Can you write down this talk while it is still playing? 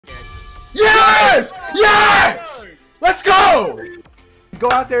Yes! Yes! Let's go! Go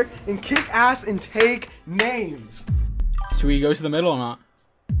out there and kick ass and take names. Should we go to the middle or not?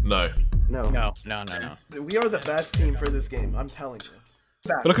 No. No. No. We are the best team for this game, I'm telling you.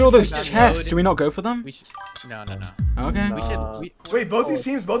 But look at all those chests. Should we not go for them? We should. No. Okay. We should. Wait, both these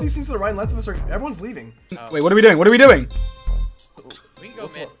teams to the right and left of us are. Everyone's leaving. Wait, what are we doing? What are we doing? We can go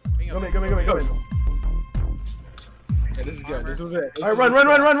mid. Go mid. Okay, this is good. This was it. Alright,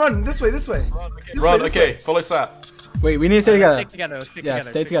 run. This way. Run, okay, follow Sap. Wait, we need to stay together. Stick together. Yeah,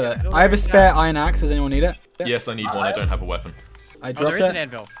 stay together. I have a spare iron axe. Does anyone need it? Yes, I need one. I don't have a weapon. I There dropped is an it.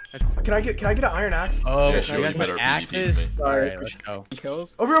 anvil. Can I get an iron axe? Oh, Yeah, sure, you guys you better make PvP axes. with me. Alright, let's go.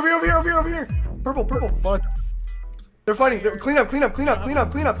 Kills. Over here. Purple. They're fighting. Clean up.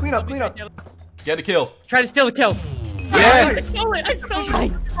 Get a kill. Try to steal the kill. Yes! I stole it.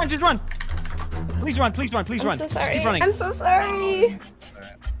 Run, just run. Please run. I'm so Just sorry. keep running. I'm so sorry.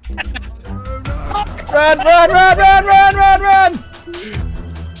 Run!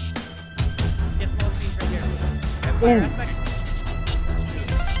 Get small scenes right here.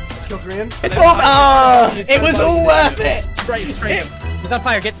 Kill Green. It's all. It was all worth it. Straight. He's on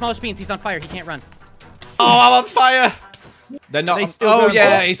fire. Get smaller beans. He's on fire. He can't run. Oh, I'm on fire! They're not. Oh,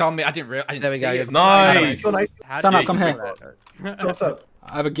 yeah, he's on me. I didn't see it. Nice! So nice. Sapnap, come here. What's up?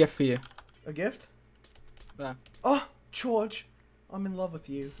 I have a gift for you. A gift? Yeah. Oh, George, I'm in love with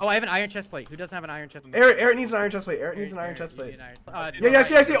you. Oh, I have an iron chest plate. Who doesn't have an iron chest plate? Eret needs an iron chest plate. Eret needs an iron chest plate. Yeah, I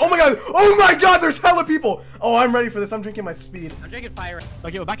see. Oh my god, there's hella people. Oh, I'm ready for this. I'm drinking my speed. I'm drinking fire.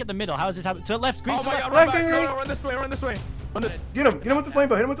 Okay, we're back at the middle. How is this happening? To the left, green. Oh to my the god, left. run this way. Get him with the flame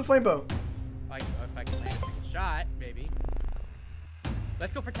bow. Hit him with the flame bow. If I can land a single shot, maybe.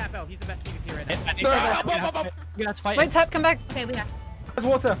 Let's go for Tap L. He's the best PvP right now. You're gonna have to fight. Wait, Tap, come back. Okay, we have. There's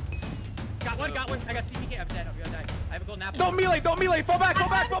water. Got one. I got CPK. I'm dead. I'm gonna die. I have a golden apple. Don't melee! Fall back!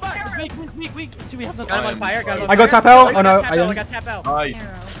 Weak. Do we have the? Got him on fire. I got Tap L. Oh no, I I didn't. got Tap L.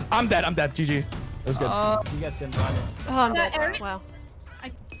 Nice. I'm dead. GG. That was good. You got Tim. Oh, I'm dead. Wow.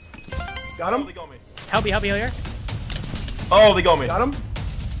 Got him. Help me here. Oh, they got me. Got him.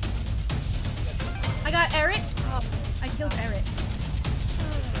 I got Eret. Oh, I killed Eret.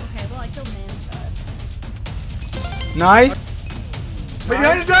 Okay, well, I killed Man. Nice.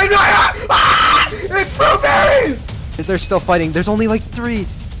 It's blueberries! They're still fighting. There's only like 3.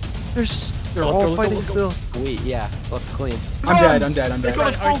 They're all fighting still. Wait, yeah. Let's clean. I'm dead.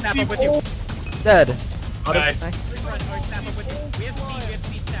 Run, or snap up with you. Dead. Nice. Run, or snap up with you. We have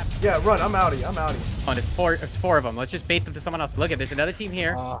speed snap. Yeah, run. I'm outie. Oh, it's four of them. Let's just bait them to someone else. Look, there's another team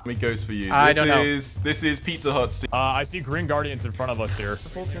here. It goes for you. I don't know. This is Pizza Hut's team. I see Green Guardians in front of us here. The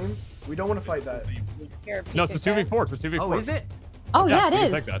full team. We don't want to fight that. No, it's a 2v4. It's a 2v4. Oh, is it? Oh, Yeah, yeah, we it can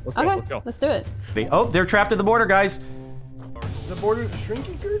is. take that. Let's go, Okay, let's go. let's do it. Oh, they're trapped at the border, guys. The border is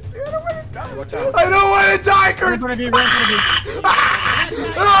shrinking, Krtzyy. I don't want to die. Krtzyy.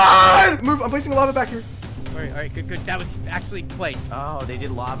 Move. I'm placing a lava back here. All right, good. That was actually play. Oh, they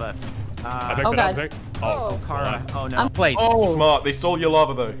did lava. I picked Oh, it God. up. Oh. Kara. Oh no. Place. Smart. They stole your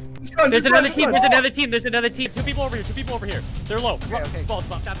lava though. There's another team. There's another team. Two people over here. They're low. Okay. Ball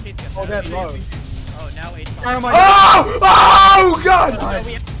spot. Stop chasing us. Oh, they're low. Oh, now 8. Oh god!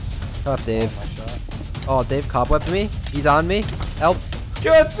 Tough, Dave. Oh, Dave cobwebbed me. He's on me. Help.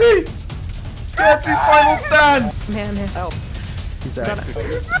 Krtzyy! Krtzyy's final stand! Man, man. Help. He's dead.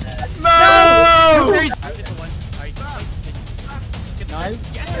 No! Nice.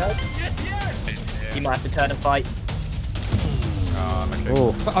 You might have to turn and fight.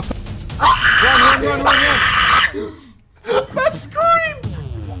 Oh. Run. That scream!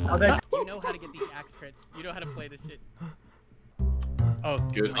 You know how to get these axe crits. You know how to play this shit. Oh,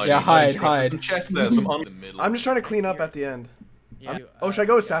 Good. Yeah, hide. Some chest there, some in the middle. I'm just trying to clean up at the end. yeah. Oh, should I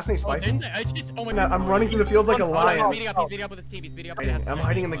go assassinate Spicy? Oh my I'm running through the fields like a He's lion. meeting up with his team. He's meeting up. I'm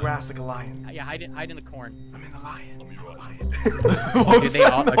hiding in the grass like a lion. Yeah, hide in the corn. I'm in the lion. What's they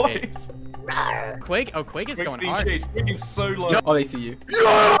all- that okay. noise? Quake? Oh, Quake is Quake's going being hard. chased. Quake is so low. Oh, they see you.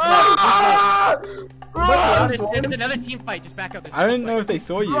 There's another team fight. Just back up. I didn't know if they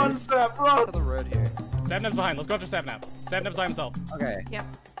saw you. Run, Sap, run! To the road here. Sapnap's behind. Let's go after Sapnap. Sapnap's by himself. Okay.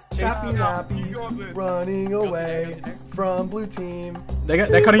 Sappy nappy, running away from blue team. They're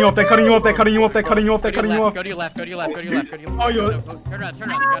cutting you off. They're cutting you off. Go to your left. Go to your left. Oh, you're. Turn around.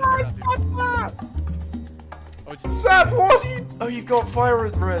 Oh, just... Sap, what? Oh, you've got fire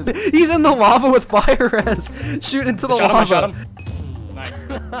res. He's in the lava with fire res. Shoot into the lava. Shot him. Nice.